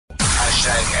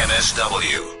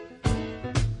#NSW.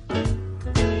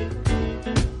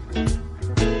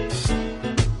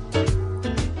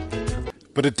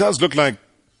 But it does look like,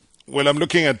 well, I'm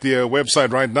looking at the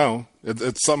website right now.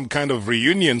 It's some kind of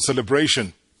reunion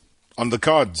celebration on the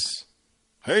cards.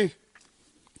 Hey,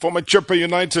 former Chippa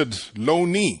United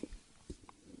loanee.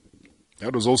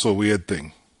 That was also a weird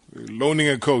thing. Loaning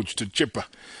a coach to Chippa.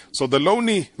 So the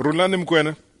loanee, Rulani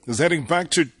Mkwena, is heading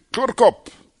back to Turkop.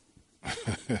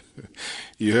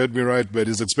 You heard me right, but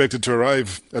he's expected to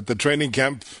arrive at the training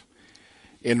camp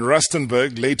in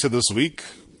Rustenburg later this week.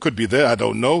 Could be there, I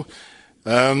don't know.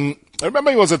 I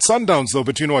remember he was at Sundowns, though,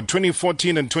 between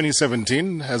 2014 and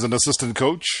 2017 as an assistant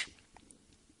coach.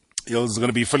 He was going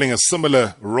to be filling a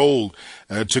similar role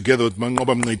together with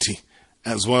Mangoba Mngiti,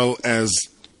 as well as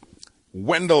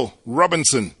Wendell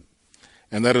Robinson.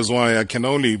 And that is why I can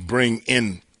only bring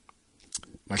in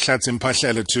Mahlatse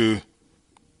Mphahlele to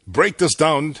break this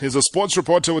down. He's a sports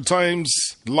reporter with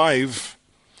Times Live.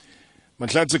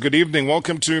 Mahlatse, good evening.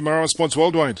 Welcome to Marawa Sports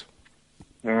Worldwide.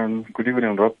 Good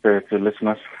evening, Rob, to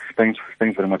listeners. Thanks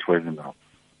very much for having me, Rob.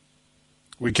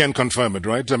 We can confirm it,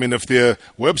 right? I mean, if the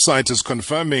website is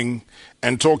confirming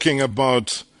and talking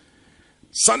about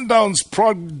Sundowns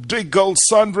prodigal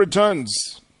son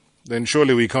returns, then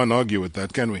surely we can't argue with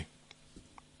that, can we?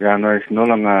 Yeah, no, it's no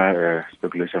longer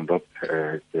speculation, Rob.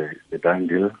 It's a done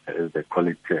deal. They call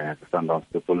it the Sundowns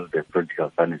people, the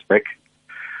prodigal son is back.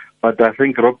 But I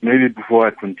think, Rob, maybe before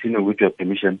I continue with your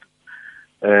permission,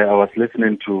 I was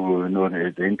listening to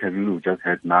the interview we just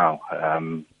had now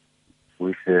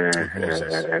with related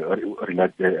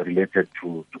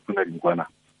to Kuna Ringwana.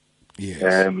 Yes.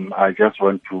 I just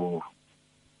want to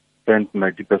send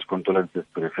my deepest condolences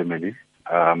to the family.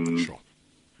 Sure.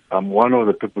 I'm one of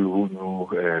the people who know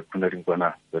Kuna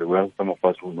Ringwana very well. Some of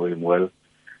us who know him well,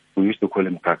 we used to call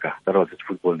him Kaka. That was his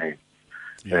football name.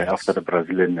 Yes. After the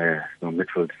Brazilian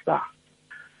midfield star.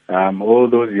 All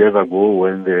those years ago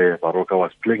when the Baroka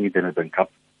was playing in the Nedbank Cup,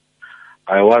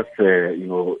 I was,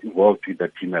 involved with the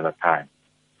team at the time.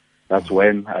 That's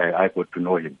when I got to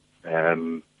know him. A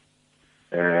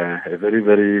very,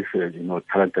 very,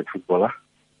 talented footballer,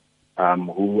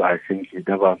 who I think he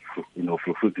never,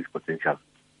 fulfilled his potential.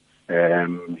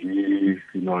 He,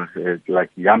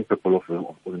 like young people of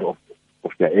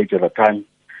their age at the time,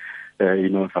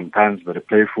 sometimes very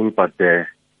playful, but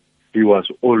he was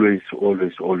always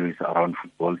around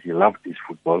football. He loved his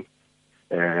football.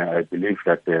 I believe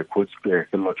that Coach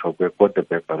Selma Chokwe got the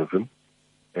best out of him.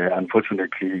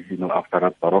 Unfortunately, after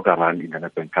that Baroka run in the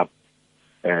Nedbank Cup,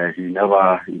 he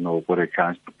never, got a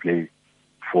chance to play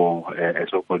for a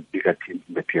so-called bigger team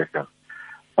in the PSL.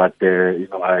 But,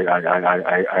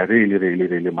 I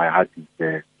really, my heart is,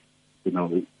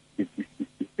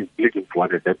 it's bleeding for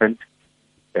what has happened.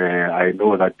 I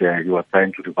know that he was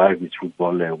trying to revive his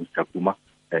football with Takuma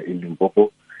in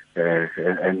Limpopo.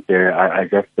 And I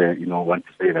just, want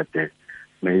to say that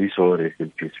may he so rest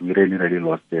in peace. We really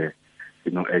lost, a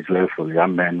joyful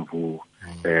young man who,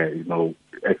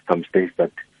 at some stage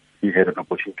that he had an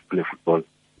opportunity to play football.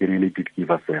 He really did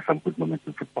give us some good moments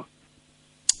in football.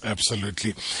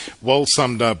 Absolutely. Well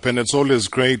summed up. And it's always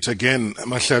great, again,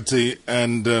 Mahlatse,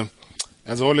 and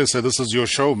as I always say, this is your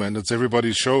show, man. It's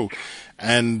everybody's show.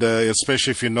 And especially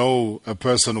if you know a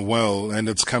person well, and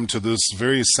it's come to this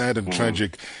very sad and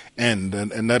tragic end.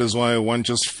 And that is why one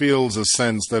just feels a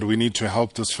sense that we need to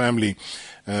help this family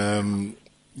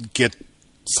get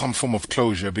some form of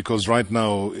closure, because right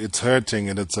now it's hurting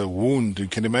and it's a wound. You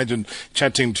can imagine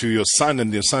chatting to your son,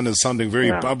 and your son is sounding very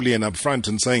bubbly and upfront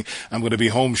and saying, I'm going to be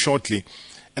home shortly.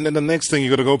 And then the next thing, you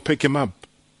got to go pick him up.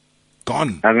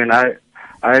 Gone. I mean, I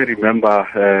remember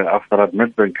after that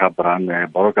Nedbank Cup run,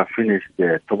 Baroka finished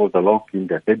top of the log in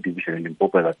the third division in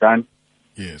Limpopo at the time.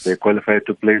 Yes. They qualified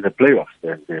to play the playoffs,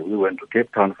 and we went to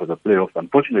Cape Town for the playoffs.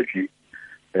 Unfortunately,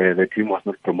 the team was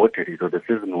not promoted. It was the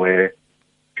season where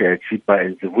Chipa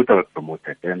and Zivuta were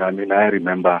promoted. And I mean, I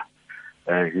remember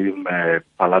him,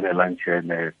 Palane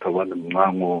Lanchen, Tawane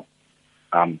Mngango,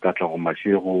 Katlago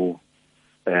Mashiru,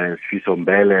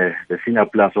 Fisombele, the senior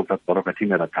players of that Baroka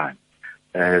team at the time.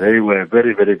 They were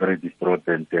very, very, very distraught,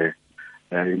 and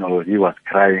he was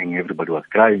crying. Everybody was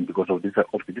crying because of the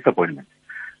disappointment.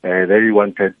 They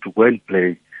wanted to go and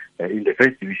play in the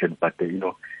first division, but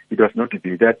it was not to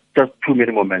be. There are just too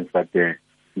many moments that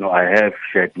I have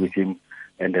shared with him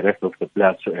and the rest of the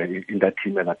players in that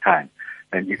team at that time,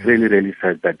 and it's really, really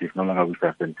sad that it's no longer with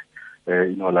us. And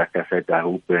like I said, I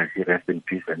hope he rests in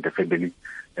peace and the family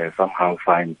somehow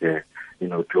find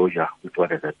closure with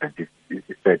what has happened.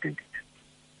 It's sad indeed.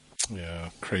 Yeah,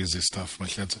 crazy stuff,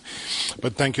 Mahlatse.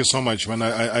 But thank you so much, man.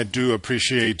 I do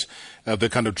appreciate the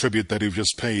kind of tribute that you've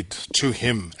just paid to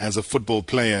him as a football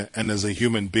player and as a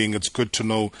human being. It's good to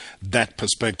know that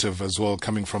perspective as well,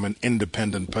 coming from an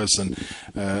independent person.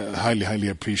 Highly, highly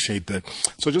appreciate that.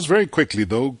 So just very quickly,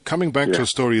 though, coming back to a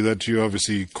story that you're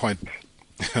obviously quite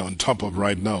on top of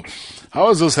right now. How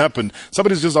has this happened?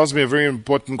 Somebody's just asked me a very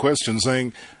important question,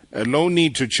 saying a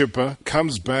loanee to Chippa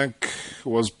comes back,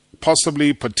 was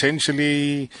possibly,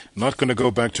 potentially not going to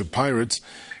go back to Pirates.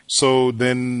 So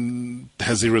then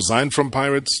has he resigned from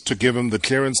Pirates to give him the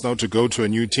clearance now to go to a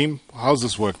new team? How's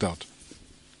this worked out?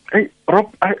 Hey,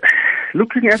 Rob,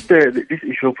 looking at this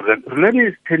issue of Rulani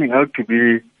is turning out to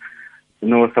be,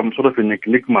 some sort of an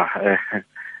enigma,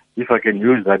 if I can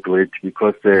use that word,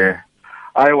 because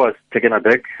I was taken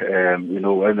aback,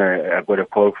 when I got a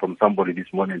call from somebody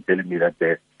this morning telling me that,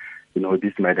 this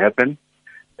might happen.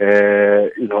 I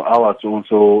was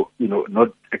also, not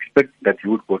expecting that he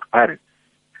would go to Pirates.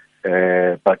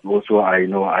 But also I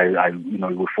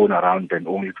would phone around and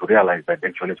only to realize that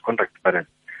actually his contract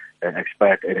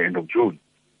expired at the end of June.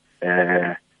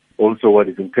 Also, what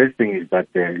is interesting is that,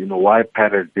 why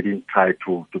Pirates didn't try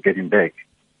to get him back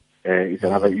is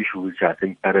another issue which I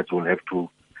think Pirates will have to,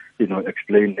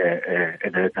 explain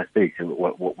at a later stage.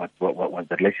 What was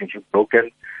the relationship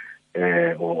broken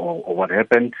or what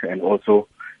happened? And also,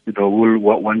 we'll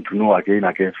want to know again,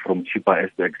 I guess, from Chippa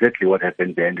as to exactly what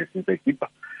happened behind the scenes at Chippa.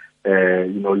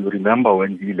 You remember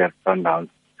when he left Sundowns,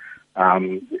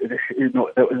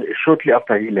 shortly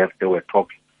after he left, there were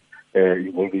talks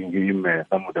involving him,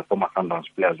 some of the former Sundowns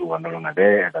players who were no longer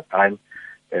there at the time,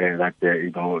 that,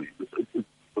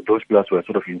 those players were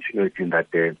sort of insinuating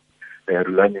that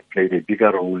Rulani played a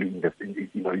bigger role in the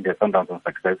Sundowns'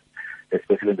 success,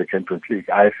 especially in the Champions League.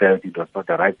 I felt it was not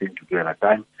the right thing to do at the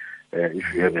time.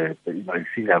 If you have a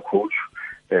senior coach,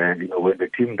 when the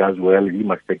team does well, he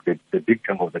must take the big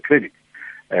chunk of the credit.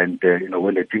 And,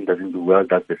 when the team doesn't do well,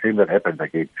 that's the same that happens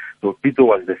again. So Pito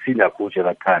was the senior coach at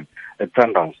that time at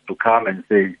Sundowns to come and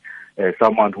say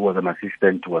someone who was an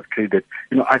assistant was credited.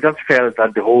 I just felt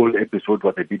that the whole episode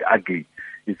was a bit ugly.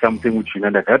 It's something which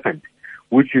never happened,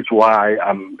 which is why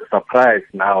I'm surprised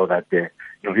now that,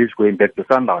 he's going back to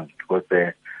Sundowns because,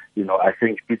 I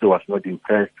think Pito was not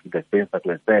impressed with the things that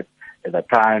were said at the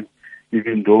time,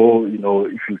 even though,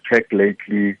 if you check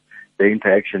lately, the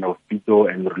interaction of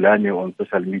Pito and Rulani on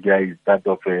social media is that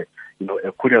of a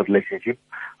cordial relationship.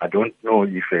 I don't know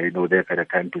if, they've had a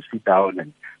time to sit down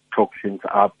and talk things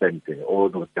up and all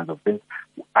those kinds of things.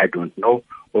 I don't know.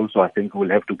 Also, I think we'll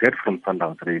have to get from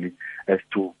Sundowns really as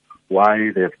to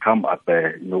why they've come up,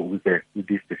 with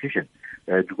this decision.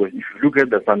 Because if you look at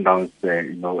the Sundowns,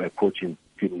 coaching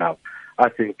team now, I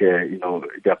think, they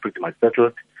are pretty much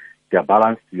settled. They are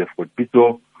balanced. You have got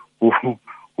Pito,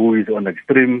 who is on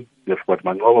extreme. You have got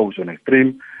Marawa, who's on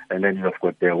extreme. And then you have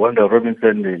got Wanda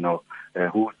Robinson,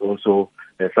 who's also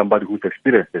somebody who's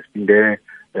experienced. Has been there,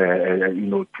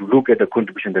 to look at the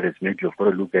contribution that it's made. You've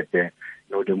got to look at the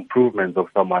improvements of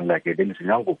someone like Dennis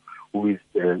Nyango, who is,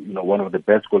 one of the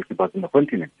best goalkeepers in the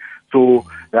continent. So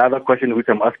the other question which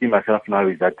I'm asking myself now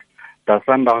is that does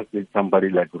Sundowns need somebody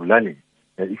like Rulani?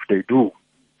 If they do,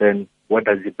 then what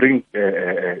does he bring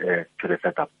to the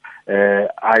setup?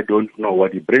 I don't know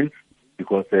what he brings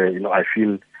because, I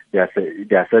feel they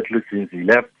are settled since he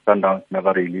left. Sundowns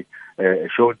never really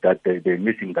showed that they're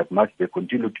missing that much. They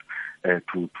continued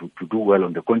to do well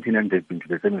on the continent. They've been to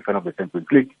the semi-final of the Champions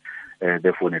League.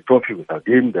 They've won a trophy without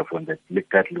him. They've won the league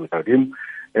title without him.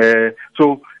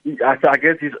 So I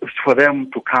guess it's for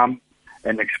them to come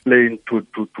and explain to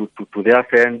their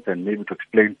fans and maybe to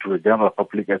explain to the general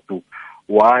public as to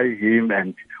why him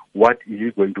and what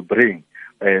he's going to bring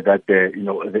that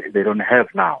they don't have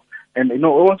now. And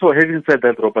also having said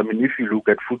that, Rob, if you look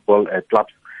at football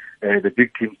clubs, the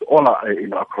big teams all are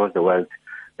across the world,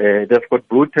 they've got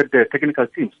bloated technical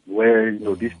teams where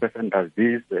this person does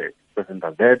this, this person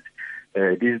does that.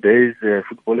 These days,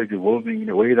 football is evolving in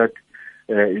a way that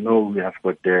we have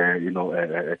got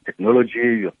technology,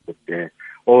 you have got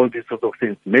all these sort of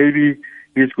things. Maybe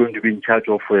he's going to be in charge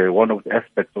of one of the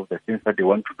aspects of the things that they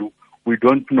want to do. We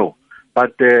don't know.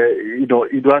 But, it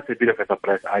was a bit of a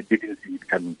surprise. I didn't see it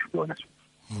coming, to be honest.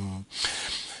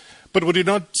 But would you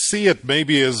not see it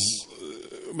maybe as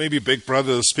maybe big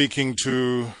brother speaking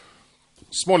to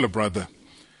smaller brother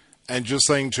and just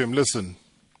saying to him, listen,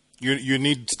 you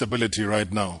need stability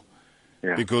right now.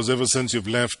 Yeah. Because ever since you've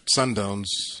left Sundowns,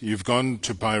 you've gone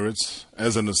to Pirates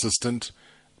as an assistant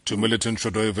to Militon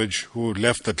Shodojevic, who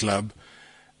left the club.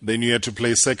 Then you had to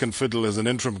play second fiddle as an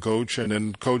interim coach, and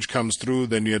then coach comes through,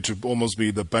 then you had to almost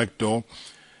be the back door.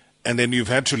 And then you've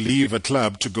had to leave a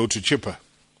club to go to Chippa.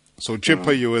 So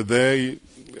Chipper, you were there.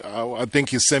 I think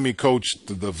he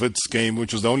semi-coached the Wits game,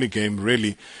 which was the only game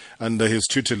really under his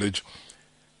tutelage.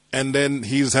 And then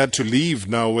he's had to leave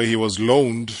now where he was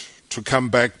loaned to come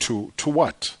back to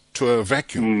what? To a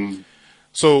vacuum.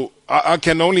 So I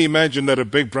can only imagine that a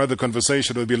big brother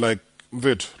conversation would be like,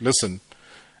 Vit, listen,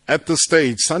 at this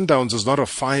stage, Sundowns is not a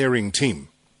firing team.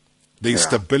 There's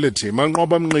stability.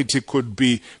 Manqoba Mngqithi could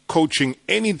be coaching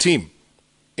any team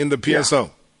in the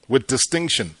PSL with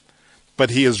distinction. But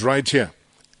he is right here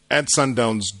at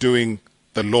Sundowns doing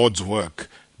the Lord's work,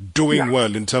 doing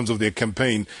well in terms of their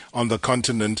campaign on the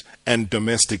continent and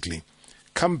domestically.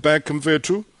 Come back,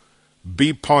 Mfethu,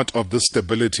 be part of the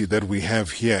stability that we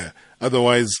have here.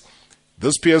 Otherwise,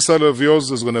 this PSL of yours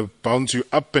is going to bounce you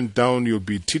up and down. You'll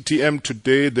be TTM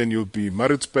today, then you'll be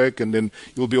Maritzburg, and then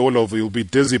you'll be all over. You'll be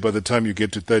dizzy by the time you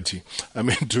get to 30. I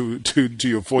mean, to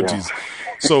your 40s.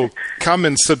 So come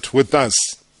and sit with us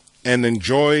and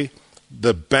enjoy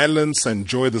the balance,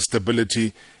 enjoy the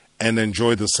stability, and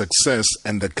enjoy the success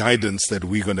and the guidance that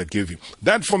we're going to give you.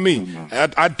 That for me,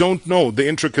 I don't know the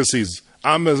intricacies.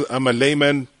 I'm a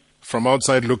layman from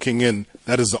outside looking in.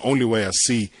 That is the only way I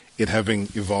see it having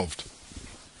evolved.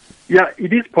 Yeah,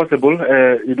 it is possible,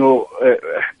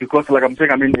 because like I'm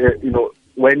saying, I mean,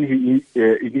 when he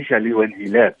initially when he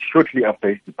left, shortly after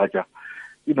his departure,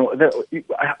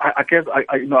 I guess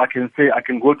I can say I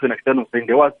can go to an extent of saying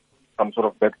there was some sort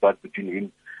of bad blood between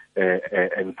him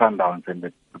and Sundowns and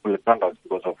the people at Sundowns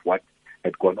because of what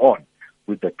had gone on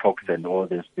with the talks and all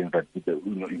those things that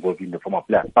involving the former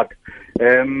players. But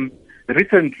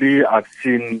recently, I've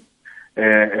seen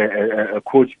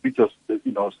Coach Peter's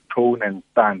tone and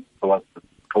stance towards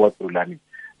Rulani.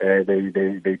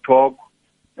 They talk.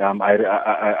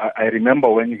 I remember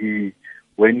when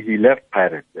he left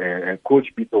Pirates, Coach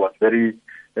Peter was very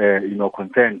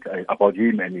concerned about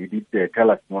him, and he did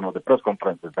tell us in one of the press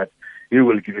conferences that he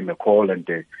will give him a call and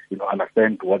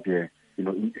understand what the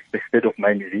state of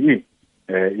mind is he in.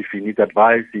 If he needs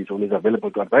advice, he's always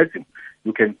available to advise him.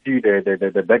 You can see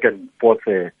the back and forth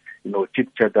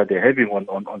chit chat that they're having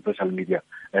on social media.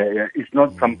 It's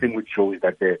not something which shows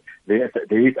that there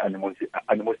is animosity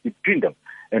between them.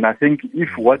 And I think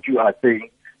if what you are saying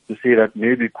to say that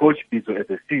maybe Coach Pizzo as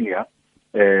a senior,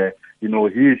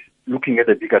 he's looking at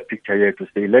the bigger picture here to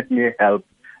say, let me help,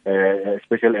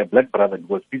 especially a black brother,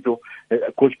 because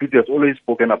Coach Pizzo has always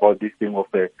spoken about this thing of,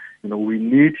 we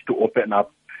need to open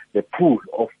up the pool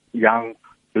of young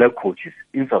black coaches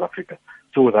in South Africa,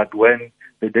 so that when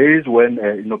the days when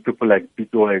people like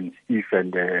Pito and Steve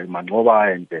and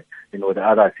Manqoba and the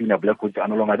other senior black coaches are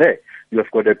no longer there, you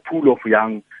have got a pool of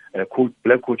young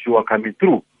black coaches who are coming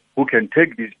through who can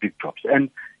take these big jobs. And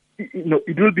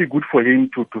it will be good for him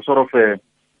to sort of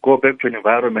go back to an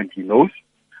environment he knows,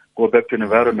 go back to an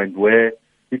environment where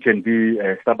he can be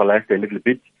stabilized a little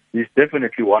bit. He's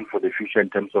definitely one for the future in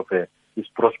terms of his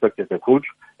prospect as a coach.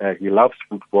 He loves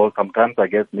football. Sometimes, I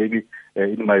guess, maybe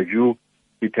in my view,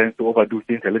 he tends to overdo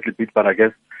things a little bit, but I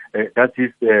guess that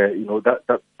is,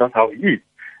 that's how he is.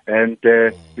 And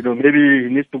maybe he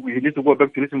needs to go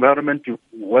back to this environment to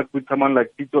work with someone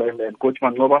like Tito and Coach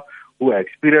Manqoba, who are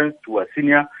experienced, who are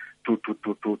senior, to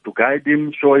guide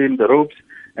him, show him the ropes,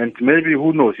 and maybe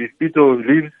who knows if Tito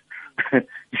leaves,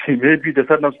 he may be the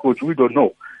Sundowns coach. We don't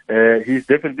know. He's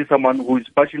definitely someone who is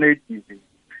passionate.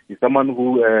 He's someone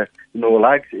who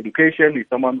likes education. He's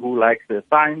someone who likes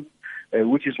science.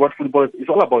 Which is what football is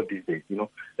all about these days.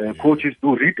 Coaches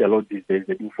do read a lot these days.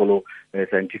 They do follow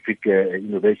scientific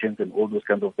innovations and all those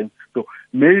kinds of things. So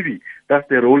maybe that's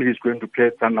the role he's going to play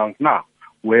at Sundowns now,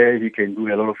 where he can do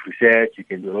a lot of research, he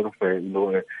can do a lot of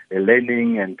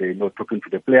learning and talking to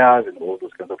the players and all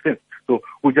those kinds of things. So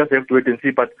we just have to wait and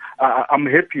see. But I'm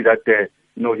happy that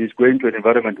he's going to an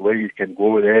environment where he can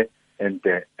go there and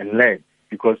learn,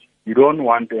 because you don't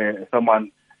want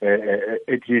someone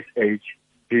at his age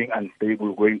being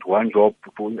unstable, going to one job,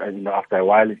 and after a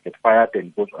while he gets fired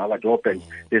and goes to another job, and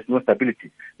there's no stability.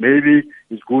 Maybe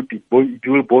it's good, it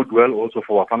will bode well also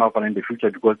for Bafana Bafana in the future,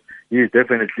 because he is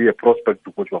definitely a prospect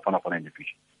to coach Bafana Bafana in the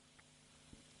future.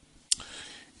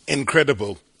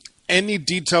 Incredible. Any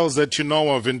details that you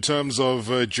know of in terms of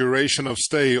duration of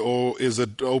stay, or is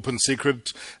it open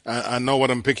secret? I know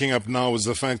what I'm picking up now is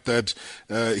the fact that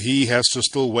he has to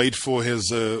still wait for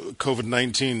his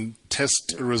COVID-19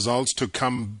 test results to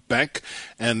come back,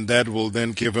 and that will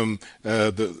then give him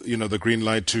the green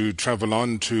light to travel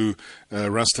on to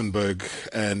Rustenburg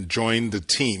and join the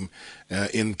team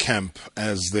in camp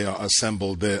as they are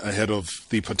assembled there ahead of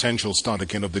the potential start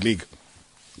again of the league.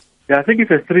 Yeah, I think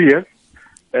it's 3 years.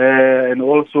 And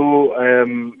also,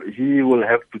 he will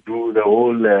have to do the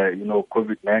whole,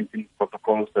 COVID-19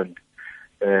 protocols and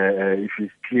if he's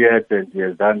cleared and he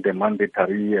has done the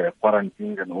mandatory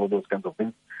quarantines and all those kinds of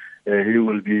things, he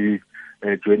will be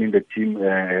joining the team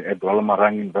at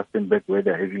Walmarang in Rustenburg, where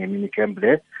they're having a mini camp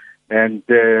there, and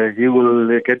he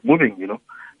will get moving.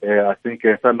 I think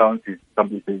Sundowns is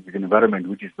an environment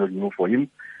which is not new for him.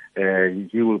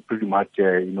 He will pretty much,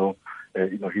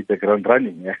 hit the ground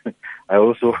running. I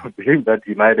also believe that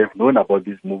he might have known about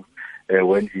this move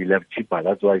when he left Chippa.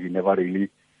 That's why he never really,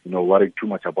 worried too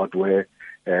much about where,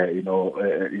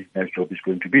 his next job is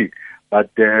going to be.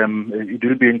 But it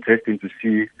will be interesting to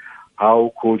see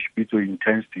how Coach Pito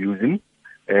intends to use him.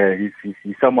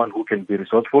 He's someone who can be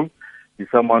resourceful. He's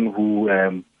someone who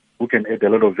can add a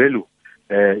lot of value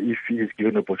if he is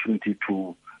given the opportunity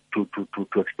to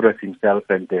express himself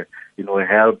and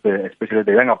help, especially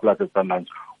the younger players at Sundowns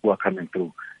who are coming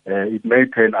through. It may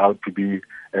turn out to be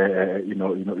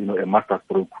a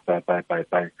masterstroke by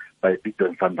Pito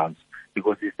and Sundowns,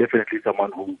 because he's definitely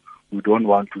someone who we don't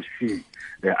want to see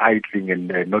idling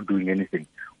and not doing anything,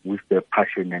 with the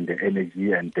passion and the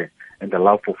energy and the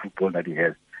love for football that he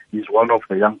has. He's one of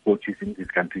the young coaches in this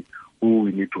country who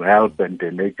we need to help and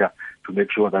nurture to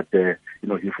make sure that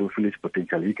he fulfills his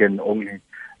potential. He can only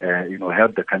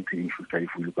help the country in future if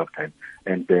we look after him,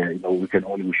 and we can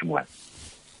only wish him well.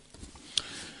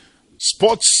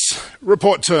 Sports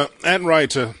reporter and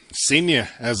writer, senior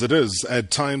as it is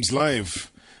at Times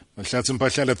Live, Mahlatse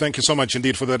Mphahlele, thank you so much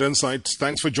indeed for that insight.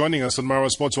 Thanks for joining us on Marawa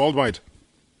Sports Worldwide.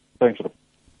 Thank you.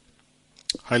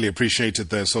 Highly appreciated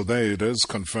there. So there it is,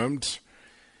 confirmed.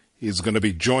 He's going to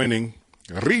be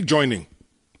rejoining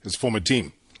his former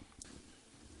team.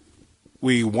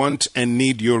 We want and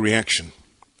need your reaction.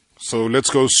 So let's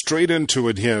go straight into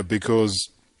it here, because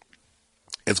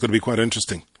it's going to be quite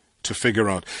interesting to figure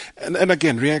out. And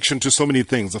again, reaction to so many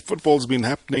things. The football's been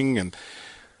happening, and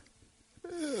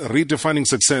redefining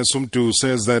success. Umtu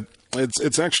says that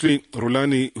it's actually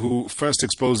Rulani who first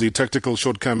exposed the tactical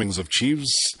shortcomings of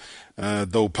Chiefs.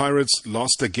 Though Pirates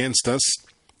lost against us,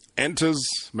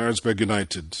 enters Maritzburg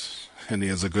United. And he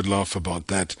has a good laugh about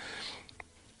that.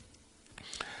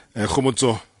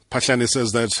 Khumutso Phahlele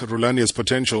says that Rulani has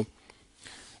potential.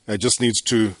 Just needs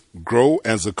to grow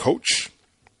as a coach.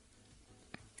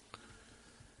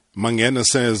 Mangena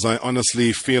says, I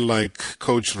honestly feel like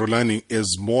Coach Rulani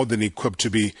is more than equipped to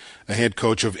be a head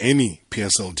coach of any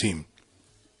PSL team.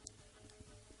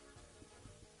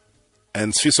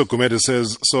 And Sfiso Kumede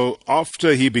says, so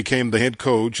after he became the head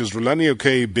coach, is Rulani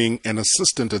okay being an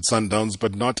assistant at Sundowns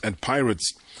but not at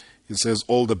Pirates? He says,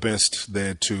 all the best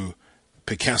there to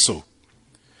Picasso.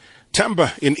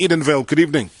 Tamba in Edenvale, good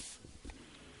evening.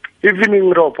 Evening,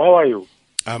 Rob. How are you?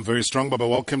 I'm very strong, Baba.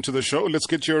 Welcome to the show. Let's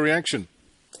get your reaction.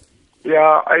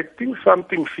 Yeah, I think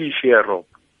something fish here, Rob.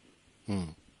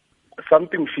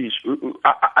 Something fish.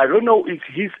 I don't know if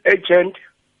his agent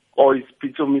or it's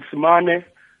Pito Misimane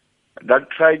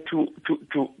that tried to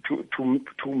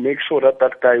make sure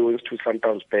that guy went to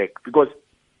Sundowns back. Because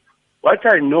what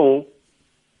I know,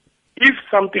 if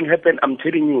something happened, I'm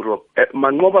telling you, Rob,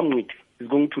 Mangoba Mwiti is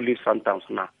going to leave Sundowns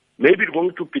now. Maybe it's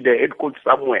going to be the head coach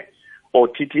somewhere, or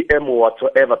TTM or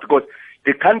whatsoever, because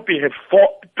they can't have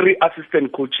 3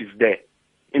 assistant coaches there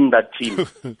in that team.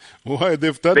 Why?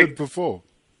 They've done it before.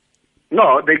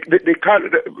 No, they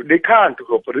can't. They can't.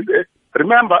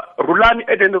 Remember, Rulani,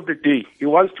 at the end of the day, he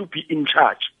wants to be in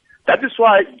charge. That is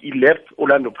why he left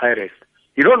Orlando Pirates.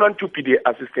 He don't want to be the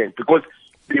assistant, because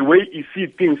the way he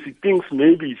sees things, he thinks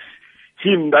maybe it's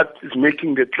him that is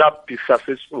making the club be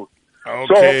successful.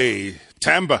 Okay. So,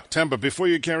 Tamba, before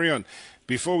you carry on,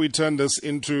 before we turn this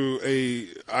into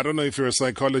I don't know if you're a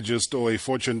psychologist or a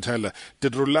fortune teller,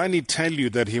 did Rulani tell you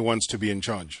that he wants to be in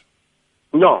charge?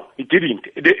 No, he didn't.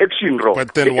 The action, Rob.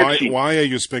 But then why are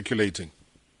you speculating?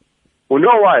 You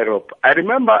know why, Rob? I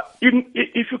remember,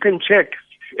 if you can check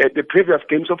the previous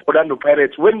games of Orlando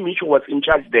Pirates, when Mitchell was in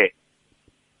charge there,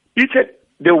 he said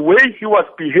the way he was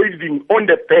behaving on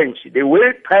the bench, the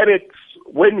way Pirates,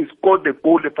 when he scored the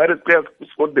goal, the Pirates players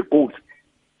scored the goals,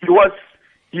 he was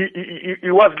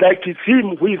like it's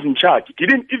him who is in charge. He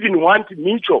didn't even want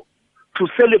Mitchell to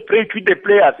celebrate with the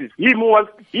players. It's him who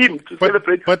wants him to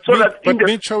celebrate. But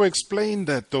Mitchell explained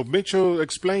that, though. Mitchell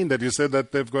explained that. He said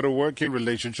that they've got a working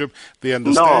relationship, they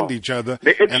understand each other,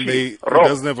 and he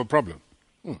doesn't have a problem.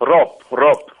 Rob,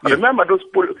 yeah. Remember those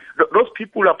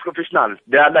people are professionals.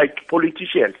 They are like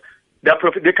politicians. They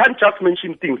can't just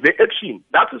mention things. They action.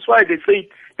 That is why they say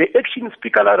the action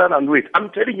speak louder than words. I'm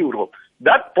telling you, Rob,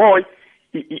 that boy,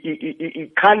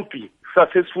 he can't be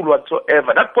successful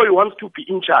whatsoever. That boy wants to be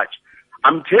in charge.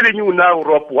 I'm telling you now,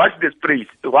 Rob, watch the space.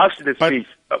 Watch the space.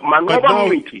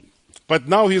 But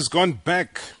now he's gone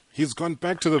back He's gone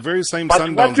back to the very same But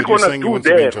Sundowns what's he that you're gonna saying he do wants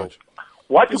to be in there? charge.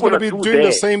 What's he He's going to gonna be do doing there?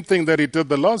 the same thing that he did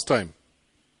the last time.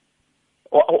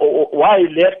 Why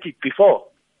he left it before?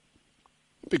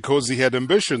 Because he had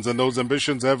ambitions, and those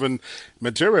ambitions haven't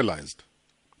materialized.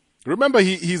 Remember,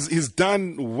 he's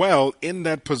done well in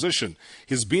that position.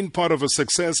 He's been part of a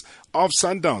success of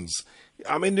Sundowns.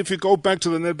 I mean, if you go back to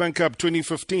the Nedbank Cup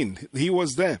 2015, he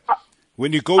was there.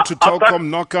 When you go to Telkom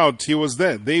Knockout, he was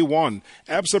there. They won.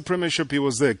 Absa Premiership, he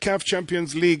was there. CAF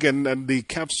Champions League and the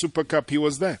CAF Super Cup, he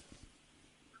was there.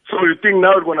 So you think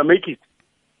now we're going to make it?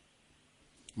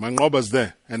 Mangoba's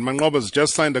there. And Mangoba's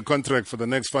just signed a contract for the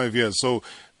next 5 years. So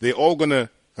they're all going to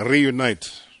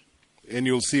reunite. And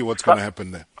you'll see what's going to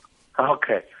happen there.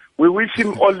 Okay. We wish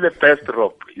him all the best,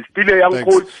 Rob. He's still a young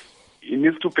Thanks. coach. He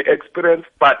needs to be experienced.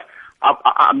 But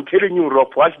I'm telling you,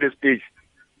 Rob, watch the stage.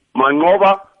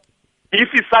 Mangoba, if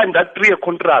he signed that 3-year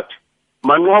contract,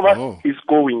 Mangoba is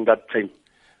going that time.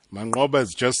 Mangoba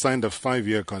has just signed a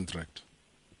 5-year contract.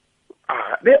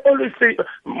 They always say,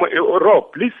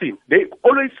 Rob, listen, they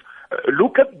always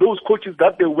look at those coaches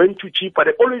that they went to cheaper.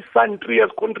 They always sign 3 years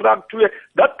contract, 2 years.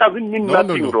 That doesn't mean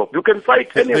nothing, Rob. You can sign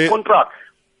 10 years contract.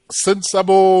 Since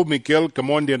Sabo, Mikel,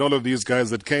 Kamondi, and all of these guys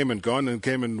that came and gone and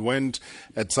came and went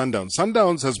at Sundowns,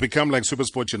 Sundowns has become like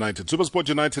SuperSport United. SuperSport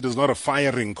United is not a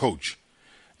firing coach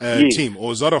team,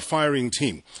 or is not a firing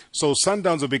team. So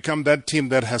Sundowns have become that team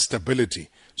that has stability.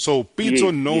 So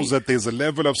Pito knows that there's a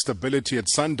level of stability at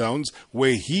Sundowns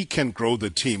where he can grow the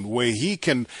team, where he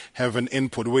can have an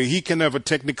input, where he can have a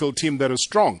technical team that is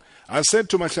strong. I said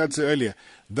to Mahlatse earlier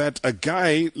that a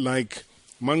guy like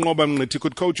Mangoba Mngqithi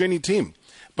could coach any team.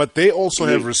 But they also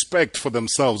have respect for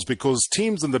themselves because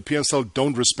teams in the PSL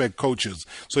don't respect coaches.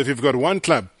 So if you've got one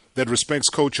club that respects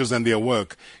coaches and their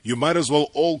work, you might as well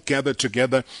all gather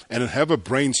together and have a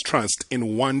brains trust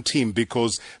in one team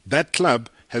because that club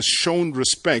has shown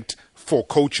respect for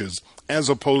coaches as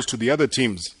opposed to the other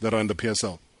teams that are in the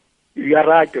PSL. You're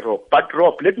right, Rob. But,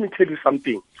 Rob, let me tell you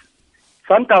something.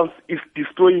 Sundowns is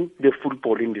destroying the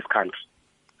football in this country.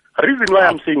 The reason why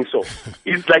I'm saying so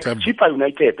is like Chippa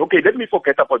United. Okay, let me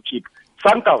forget about Chip.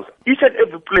 Sundowns, each and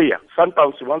every player,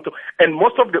 Sundowns want to, and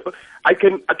most of the, I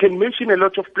can mention a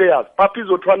lot of players. Papis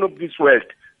Otwano of this world,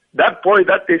 that boy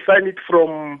that they signed it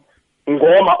from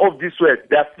Ngoma of this world,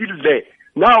 they are still there.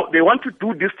 Now they want to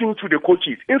do this thing to the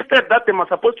coaches. Instead that they are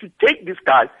supposed to take this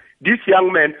guy, this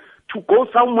young man, to go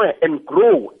somewhere and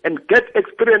grow and get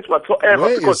experience whatsoever.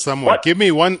 Where is somewhere? Give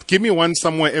me one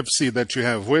somewhere FC that you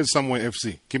have. Where's somewhere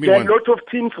FC? Give me one. There are a lot of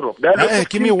teams, Rob.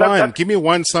 Give me one. Give me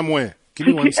one somewhere. Give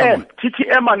me one somewhere.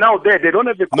 TTM are now there. They don't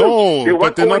have a coach. No,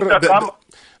 but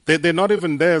they're not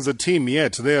even there as a team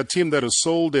yet. They're a team that is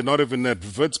sold. They're not even at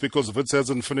Wits because Wits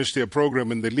hasn't finished their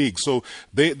program in the league. So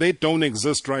they don't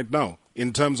exist right now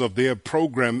in terms of their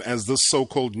program as this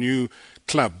so-called new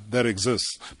club that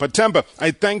exists. But Tamba,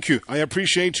 I thank you. I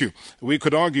appreciate you. We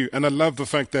could argue, and I love the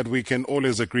fact that we can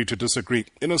always agree to disagree.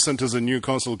 Innocent is in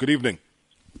Newcastle. Good evening.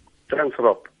 Thanks,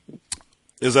 Rob.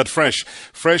 Is that Fresh?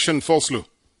 Fresh and Falsloo.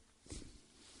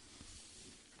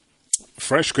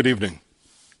 Fresh, good evening.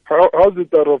 How's it,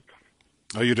 Rob?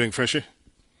 How are you doing, Freshie?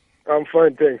 I'm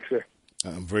fine, thanks, sir.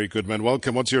 I'm very good, man.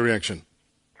 Welcome. What's your reaction?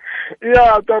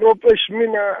 Yeah, Rob,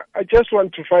 I just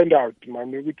want to find out,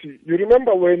 man. You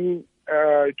remember when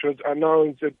it was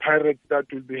announced at Pirates that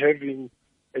we'll be having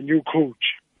a new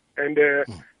coach, and the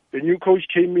new coach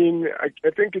came in. I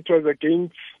think it was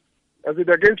against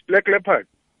Black Leopard.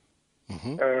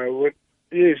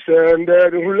 Yes, and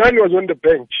Rulani was on the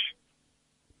bench,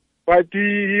 but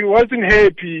he wasn't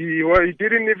happy. He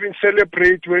didn't even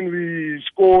celebrate when we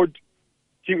scored.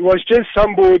 He was just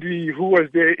somebody who was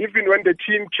there, even when the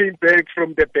team came back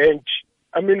from the bench.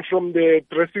 From the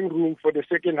dressing room for the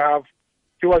second half.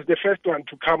 He was the first one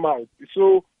to come out.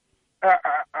 So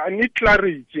I need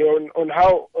clarity on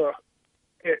how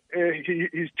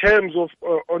his terms of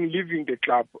on leaving the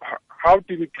club. How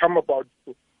did it come about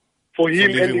for him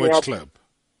leaving ending which up club?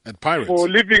 At Pirates? For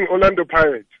leaving Orlando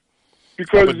Pirates.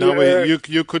 Because but now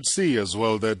you could see as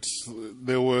well that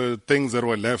there were things that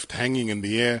were left hanging in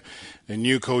the air. A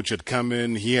new coach had come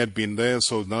in, he had been there,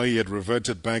 so now he had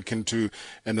reverted back into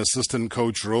an assistant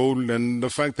coach role. And the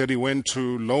fact that he went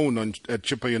to loan at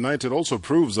Chippa United also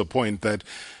proves a point that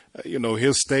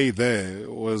his stay there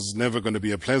was never going to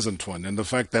be a pleasant one. And the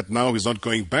fact that now he's not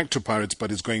going back to Pirates, but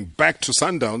he's going back to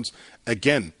Sundowns,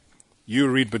 again, you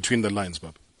read between the lines,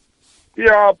 Bob.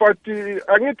 Yeah, but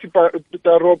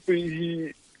Rob,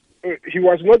 he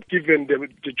was not given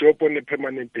the job on a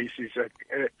permanent basis.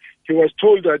 He was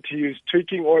told that he is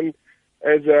taking on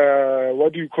as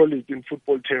what do you call it in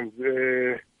football terms?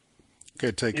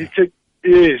 Caretaker.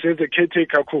 Yes, as a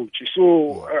caretaker coach.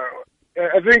 So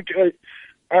I think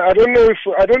I don't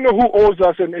know who owes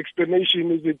us an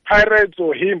explanation. Is it Pirates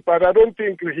or him? But I don't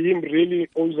think him really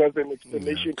owes us an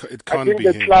explanation. Yeah, it can't I think be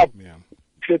the him. club, Yeah.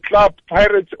 the club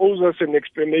Pirates owes us an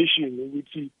explanation.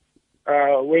 Which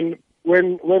when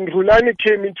Rulani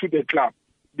came into the club,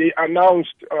 they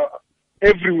announced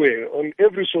everywhere on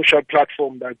every social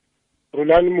platform that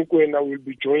Rulani Mokoena will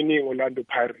be joining Orlando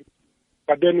Pirates.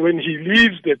 But then when he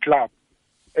leaves the club,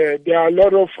 there are a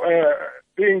lot of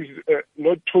things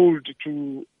not told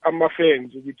to Ama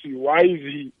fans, which is why is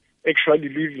he actually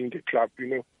leaving the club, you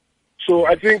know. So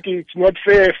I think it's not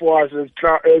fair for us as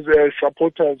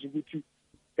supporters, which is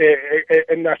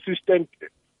an assistant.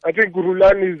 I think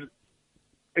Rulani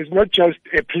is not just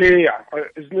a player.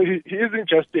 He isn't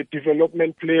just a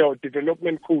development player or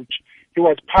development coach. He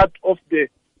was part of the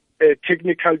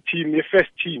technical team, the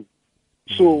first team.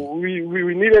 So we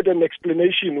needed an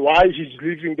explanation why he's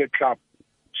leaving the club.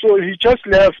 So he just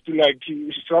left like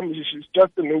he's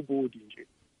just a nobody.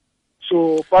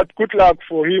 So, but good luck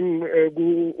for him,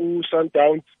 go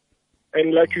Sundowns.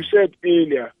 And like you said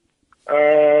earlier,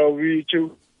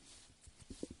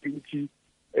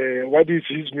 what is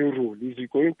his new role? Is he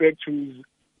going back to his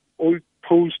old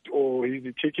post or is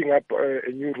he taking up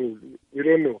a new role? We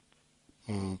don't know.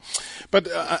 But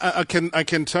I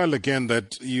can tell again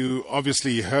that you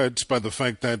obviously hurt by the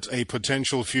fact that a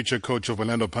potential future coach of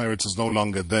Orlando Pirates is no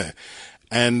longer there,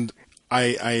 and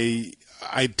I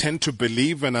tend to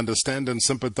believe and understand and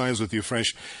sympathize with you,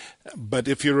 Fresh. But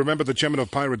if you remember the chairman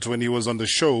of Pirates when he was on the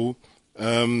show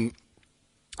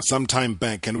some time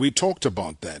back, and we talked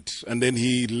about that, and then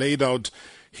he laid out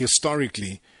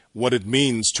historically what it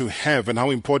means to have and how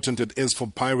important it is for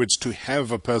Pirates to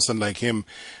have a person like him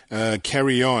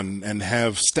carry on and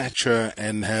have stature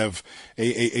and have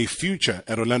a future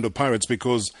at Orlando Pirates,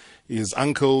 because his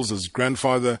uncles, his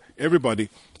grandfather, everybody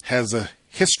has a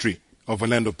history of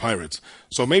Orlando Pirates.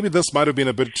 So maybe this might have been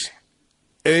a bit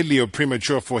early or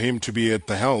premature for him to be at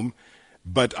the helm,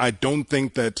 but I don't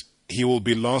think that he will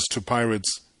be lost to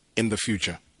Pirates in the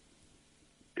future.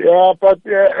 Yeah, but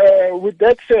with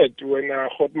that said, when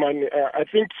Hotman, I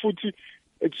think footy,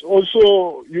 it's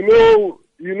also you know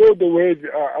the way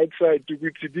outside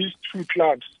these two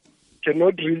clubs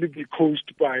cannot really be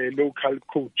coached by a local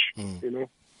coach. You know.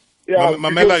 Yeah,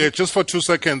 Mamela, just for 2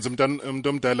 seconds,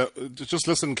 just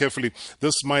listen carefully.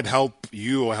 This might help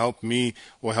you or help me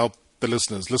or help the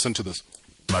listeners. Listen to this.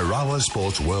 Marawa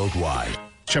Sport Worldwide.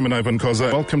 Chairman Ivan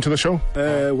Koza, welcome to the show.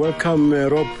 Welcome,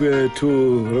 Rob,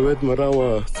 to Robert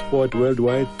Marawa Sport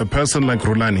Worldwide. A person like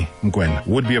Rulani Mokoena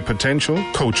would be a potential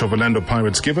coach of Orlando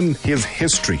Pirates, given his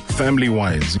history,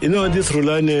 family-wise. You know, this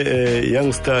Rulani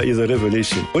youngster is a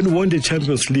revelation. When we won the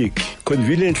Champions League,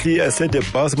 conveniently, I said the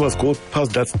bus must go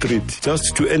past that street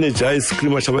just to energize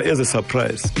Krimashaba as a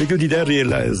surprise. Little did I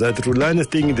realize that Rulani is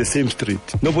staying in the same street.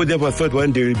 Nobody ever thought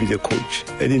one day he will be the coach.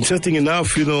 And interesting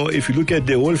enough, you know, if you look at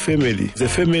the whole family,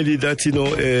 the family that, you know,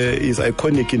 is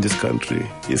iconic in this country.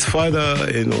 His father,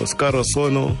 you know, Skara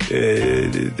Sono,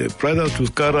 the brother to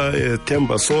Skara,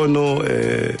 Temba Sono,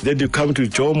 then you come to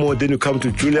Jomo, then you come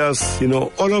to Julius, you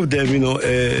know, all of them, you know,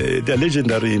 they're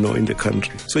legendary, you know, in the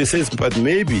country. So he says, but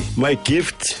maybe my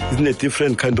gift is in a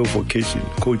different kind of vocation,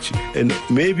 coaching. And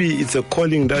maybe it's a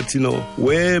calling that, you know,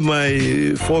 where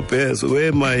my forebears,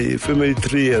 where my family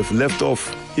tree has left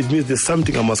off, it means there's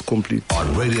something I must complete.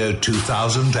 On Radio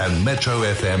 2000 and Metro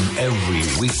FM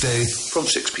every weekday from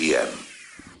 6 p.m.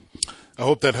 I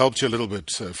hope that helped you a little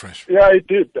bit, Fresh. Yeah, it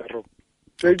did, Rob.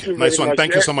 Thank you very nice one. much.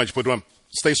 Thank you so much, Budwam.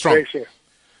 Stay strong. Thanks, sir.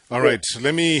 All right,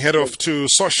 let me head off to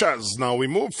Soshas now. We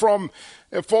move from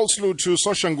Volslu to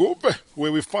Soshanguve,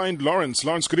 where we find Lawrence.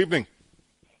 Lawrence, good evening.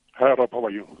 Hi, Rob. How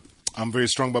are you? I'm very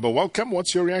strong, Baba. Welcome.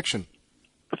 What's your reaction?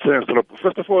 Thanks, Rob.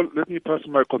 First of all, let me pass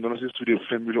my condolences to the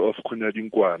family of Kunyadi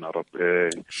Nkwana, Rob.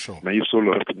 Sure. May his soul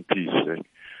rest in peace.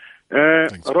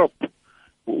 Rob,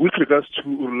 with regards to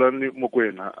Rulani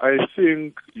Mokoena, I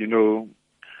think, you know,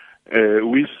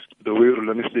 with the way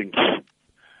Rulani thinks,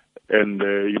 and,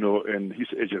 you know, and his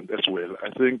agent as well, I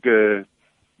think there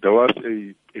was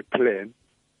a plan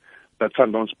that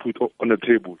Sundowns put on the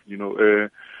table. You know,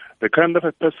 the kind of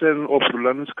a person of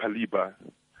Rulani's caliber,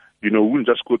 you know, wouldn't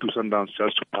just go to Sundowns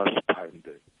just to pass time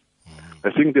there.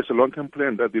 I think there's a long-term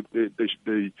plan that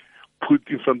they put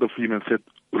in front of him and said,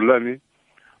 Rulani,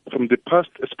 from the past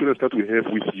experience that we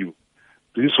have with you,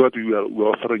 this is what we're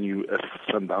offering you as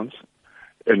Sundowns,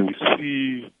 and we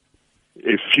see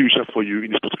a future for you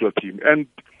in this particular team. And,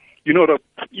 you know, that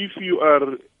if you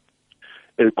are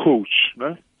a coach,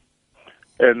 no?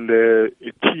 And a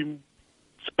team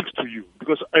speaks to you,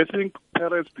 because I think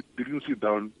parents didn't sit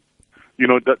down. You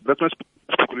know, that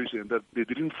speculation that they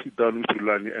didn't sit down with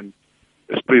Rulani and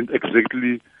explain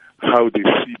exactly how they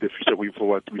see the future going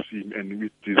forward with him and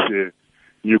with this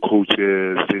new coach,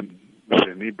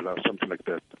 Zenibla, something like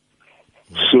that.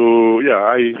 So, yeah,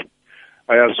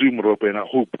 I assume, Rob, and I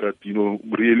hope that,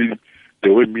 really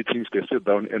there were meetings, they sat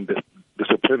down, and there's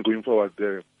a plan going forward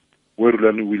there where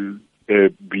Rulani will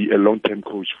be a long-term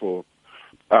coach for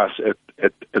us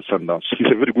at Sundowns.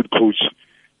 He's a very good coach.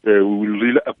 We will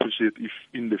really appreciate if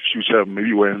in the future,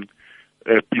 maybe when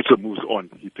Piso moves on,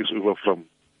 he takes over from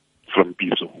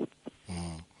Piso.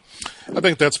 I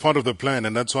think that's part of the plan,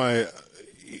 and that's why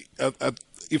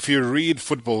if you read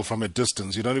football from a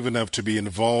distance, you don't even have to be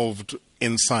involved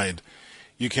inside.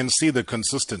 You can see the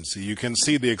consistency. You can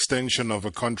see the extension of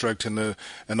a contract and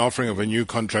an offering of a new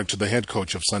contract to the head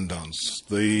coach of Sundowns,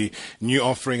 the new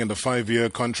offering and a 5-year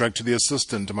contract to the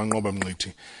assistant, Marawa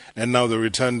Sport, and now the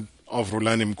return of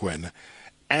Rulani Mokwena.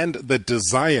 And the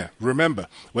desire, remember,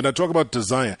 when I talk about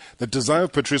desire, the desire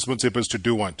of Patrice Motsepe is to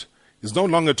do what? Is no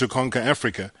longer to conquer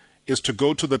Africa, is to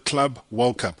go to the Club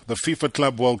World Cup, the FIFA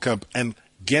Club World Cup, and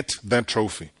get that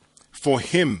trophy. For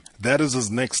him, that is his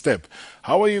next step.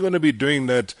 How are you going to be doing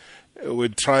that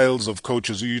with trials of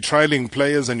coaches? You're trialing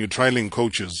players and you're trialing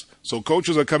coaches. So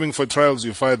coaches are coming for trials,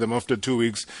 you fire them after 2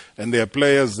 weeks, and there are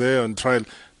players there on trial.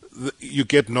 You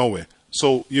get nowhere.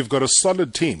 So you've got a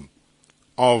solid team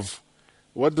of,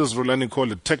 what does Rulani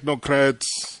call it, technocrats,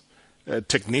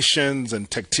 technicians and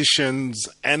tacticians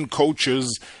and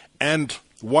coaches, and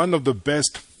one of the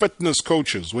best fitness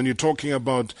coaches. When you're talking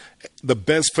about the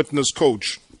best fitness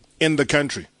coach in the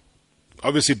country,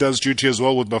 obviously does duty as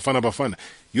well with Bafana.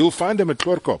 You'll find him at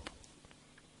Twerkop.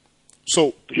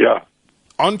 So, yeah,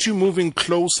 aren't you moving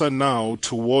closer now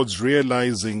towards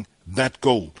realizing that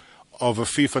goal of a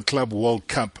FIFA Club World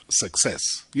Cup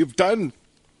success? You've done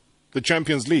the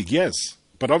Champions League, yes,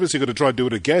 but obviously you've got to try to do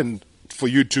it again for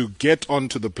you to get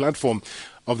onto the platform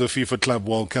of the FIFA Club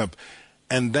World Cup.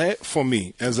 And that, for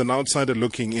me, as an outsider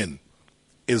looking in,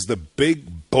 is the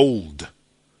big, bold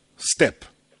step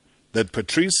that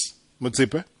Patrice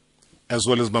Motsepe, as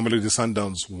well as Mamelodi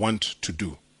Sundowns, want to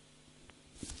do.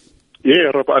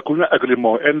 Yeah, Rob, I couldn't agree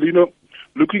more. And,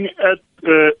 looking at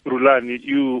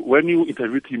Rulani, when you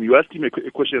interviewed him, you asked him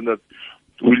a question that,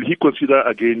 will he consider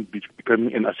again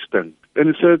becoming an assistant?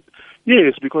 And he said,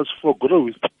 yes, because for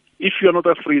growth, if you're not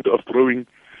afraid of growing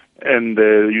and,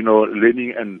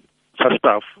 learning and such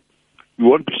stuff, you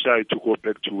won't be shy to go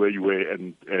back to where you were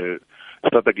and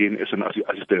start again as an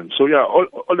assistant. So, yeah, all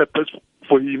the best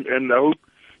for him, and I hope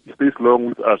he stays long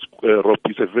with us, Rob.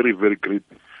 He's a very, very great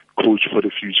coach for the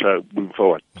future moving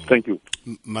forward. Thank you.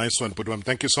 Nice one, Budwam.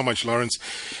 Thank you so much, Lawrence,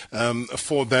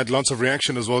 for that. Lots of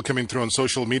reaction as well coming through on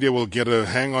social media. We'll get a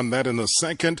hang on that in a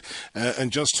second.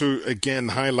 And just to, again,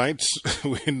 highlight,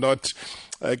 we're not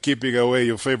keeping away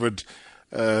your favorite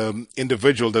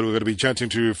individual that we're going to be chatting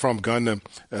to from Ghana,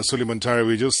 Suleiman Tari.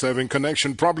 We're just having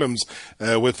connection problems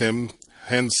with him.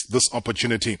 Hence this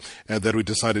opportunity that we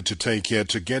decided to take here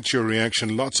to get your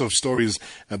reaction. Lots of stories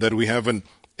that we haven't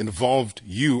involved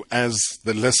you as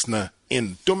the listener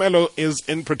in. Tumelo is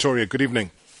in Pretoria. Good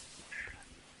evening.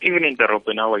 Evening,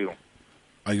 Robin. How are you?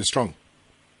 Are you strong?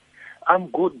 I'm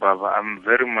good, Baba. I'm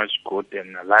very much good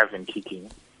and alive and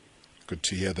kicking. Good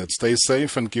to hear that. Stay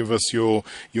safe and give us your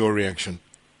reaction.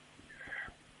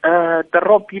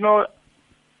 Rob,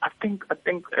 I think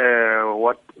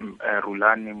what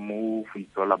Rulani move is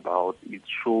all about, it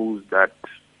shows that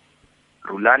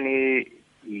Rulani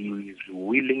is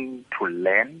willing to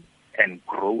learn and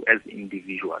grow as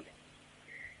individual.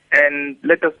 And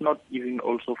let us not even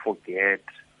also forget,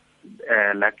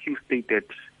 like you stated,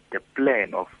 the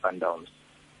plan of Sundowns.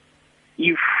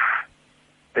 If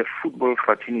the football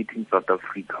fraternity in South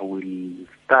Africa will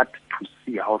start to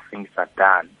see how things are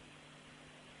done,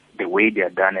 the way they are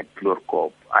done at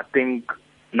Twerkop, I think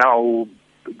now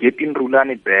getting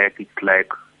Rulani back is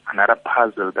like another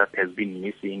puzzle that has been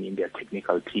missing in their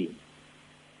technical team.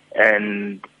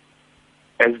 And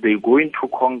as they go into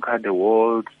conquer the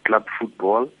world club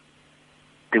football,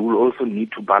 they will also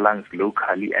need to balance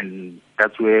locally, and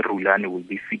that's where Rulani will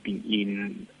be fitting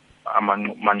in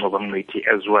among Marawa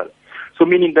as well. So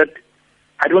meaning that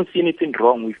I don't see anything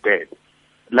wrong with that.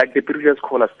 Like the previous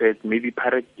caller said, maybe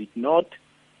Pirates did not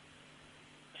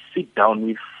sit down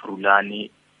with Rulani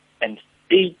and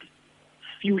state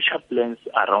future plans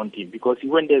around him, because he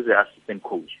went there as an assistant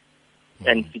coach.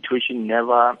 And situation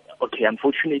never,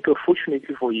 unfortunately or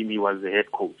fortunately for him, he was the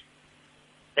head coach,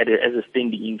 as a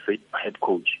standing-in head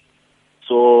coach.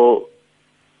 So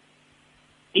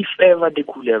if ever they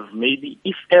could have, maybe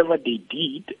if ever they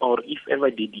did or if ever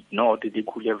they did not, they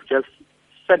could have just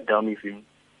sat down with him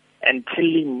and tell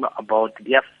him about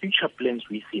their future plans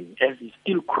with him as he's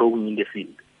still growing in the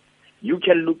field. You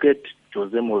can look at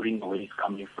Jose Mourinho, where he's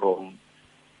coming from.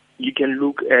 You can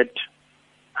look at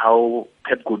how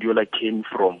Pep Guardiola came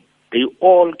from. They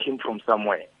all came from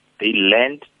somewhere. They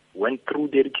learned, went through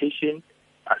the education,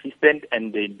 assistant,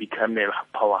 and they became a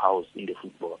powerhouse in the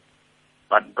football.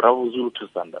 But bravo Zulu to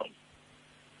Sundowns.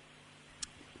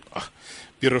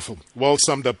 Beautiful. Well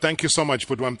summed up. Thank you so much,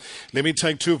 Putwam. Let me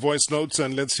take 2 voice notes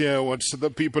and let's hear what the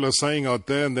people are saying out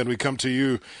there, and then we come to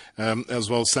you as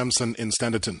well, Samson in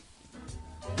Standerton.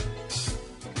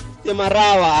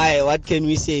 Marawa, what can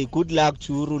we say? Good luck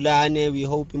to Rulane. We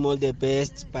hope him all the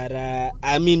best. But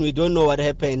we don't know what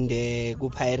happened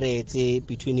with Pirates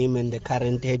between him and the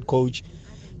current head coach.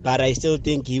 But I still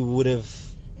think he would have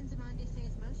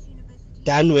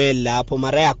done well.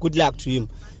 Marawa, good luck to him.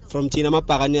 From Tina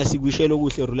Mapagania Sigushelo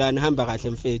Rulane,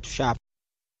 Hambagatlem Fe to Sharp.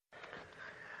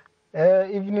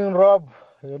 Evening, Rob.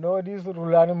 You know, this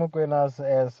Rulane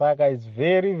Mokwena's saga is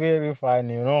very, very fun,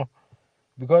 you know.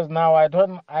 Because now I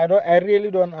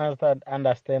really don't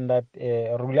understand that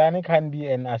Rulani can be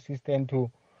an assistant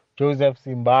to Joseph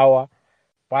Simbawa,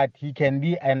 but he can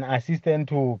be an assistant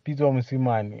to Pito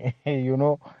Musimani. You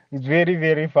know, it's very,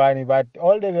 very funny. But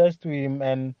all the best to him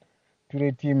and to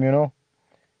the team, you know.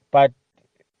 But,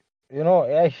 you know,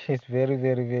 it's very,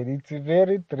 very, it's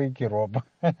very tricky, Rob.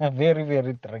 Very,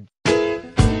 very tricky.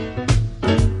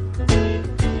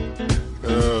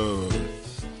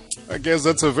 I guess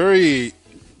that's a very...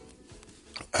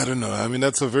 I don't know. I mean,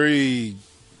 that's a very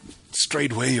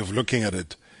straight way of looking at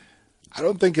it. I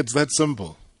don't think it's that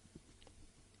simple.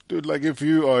 Dude, like if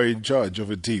you are in charge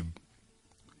of a team,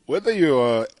 whether you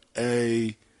are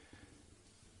in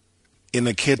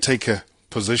a caretaker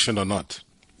position or not,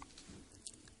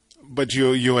 but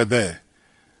you are there.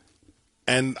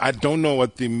 And I don't know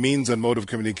what the means and mode of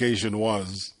communication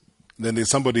was. Then there's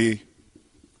somebody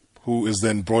who is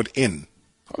then brought in.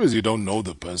 Obviously, you don't know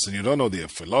the person. You don't know their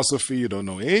philosophy. You don't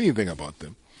know anything about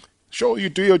them. Sure, you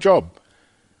do your job.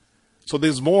 So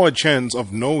there's more a chance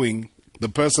of knowing the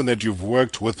person that you've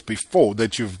worked with before,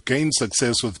 that you've gained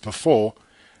success with before,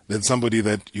 than somebody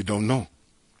that you don't know.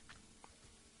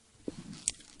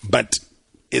 But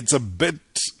it's a bit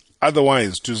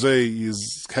otherwise to say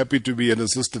he's happy to be an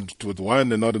assistant with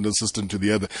one and not an assistant to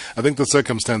the other. I think the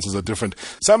circumstances are different.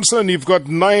 Samson, you've got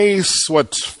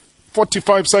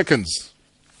 45 seconds.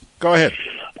 Go ahead.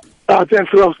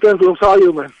 Thanks, Rob. How are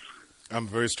you, man? I'm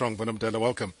very strong, Mthala.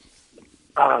 Welcome.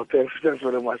 Thanks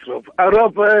very much, Rob.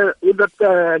 Rob, with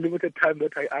that limited time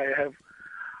that I have,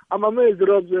 I'm amazed,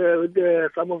 Rob, with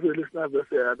some of your listeners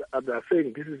are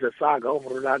saying this is a saga of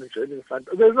Rulani joining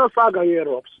Santa. There's no saga here,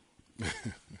 Rob.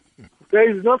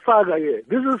 There is no saga here.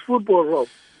 This is football, Rob.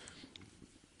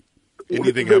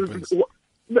 Anything happens.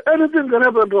 Anything can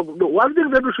happen, Rob. The one thing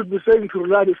that we should be saying to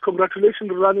Rulani is congratulations,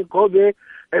 Rulani. Go there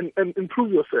and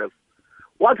improve yourself.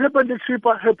 What happened at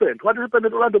Chipa happened. What happened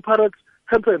at Orlando Pirates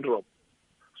happened, Rob.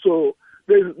 So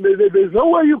there's no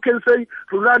way you can say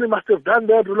Rulani must have done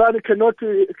that. Rulani cannot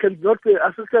be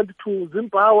assistant to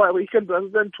Zimbabwe. He can be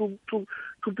assistant to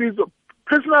people.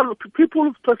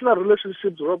 People's personal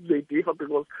relationships, Rob, they differ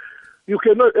because you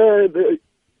cannot.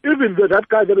 Even that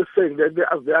guy that is saying that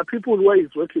there are people where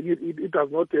he's working, it does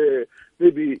not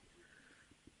maybe.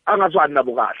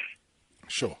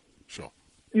 Sure.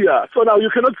 Yeah, so now you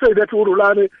cannot say that to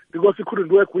Rulani because he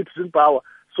couldn't work with Zimbabwe,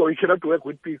 so he cannot work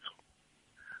with Pizzo.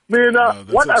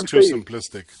 What I'm too saying,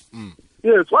 simplistic.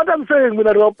 Yes, what I'm saying,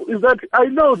 Rob, is that I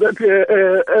know that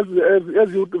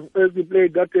as you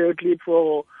played that clip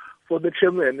for the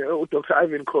chairman, Dr.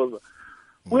 Ivan Koza,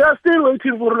 we are still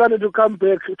waiting for Rulani to come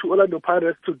back to Orlando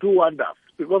Pirates to do wonders.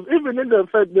 Because even in the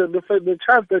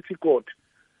chance that he got,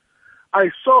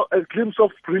 I saw a glimpse of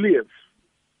brilliance.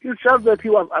 It's just that he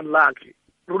was unlucky.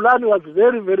 Rulani was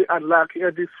very, very unlucky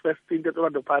at his first stint at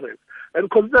Orlando Pirates. And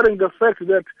considering the fact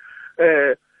that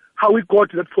how he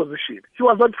got that position, he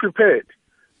was not prepared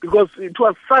because it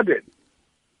was sudden.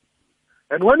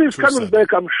 And when he's coming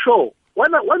back, I'm sure,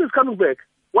 when he's coming back,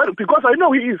 because I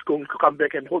know he is going to come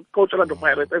back and coach Orlando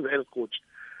Pirates as a head coach,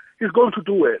 he's going to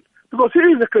do well because he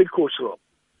is a great coach, Rob.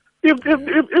 If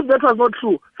that was not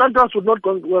true, Santos was not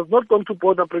going to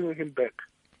bother bringing him back.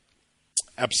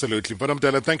 Absolutely. But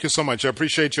Mthala, thank you so much. I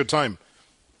appreciate your time.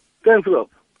 Thanks, Rob.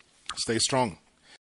 Stay strong.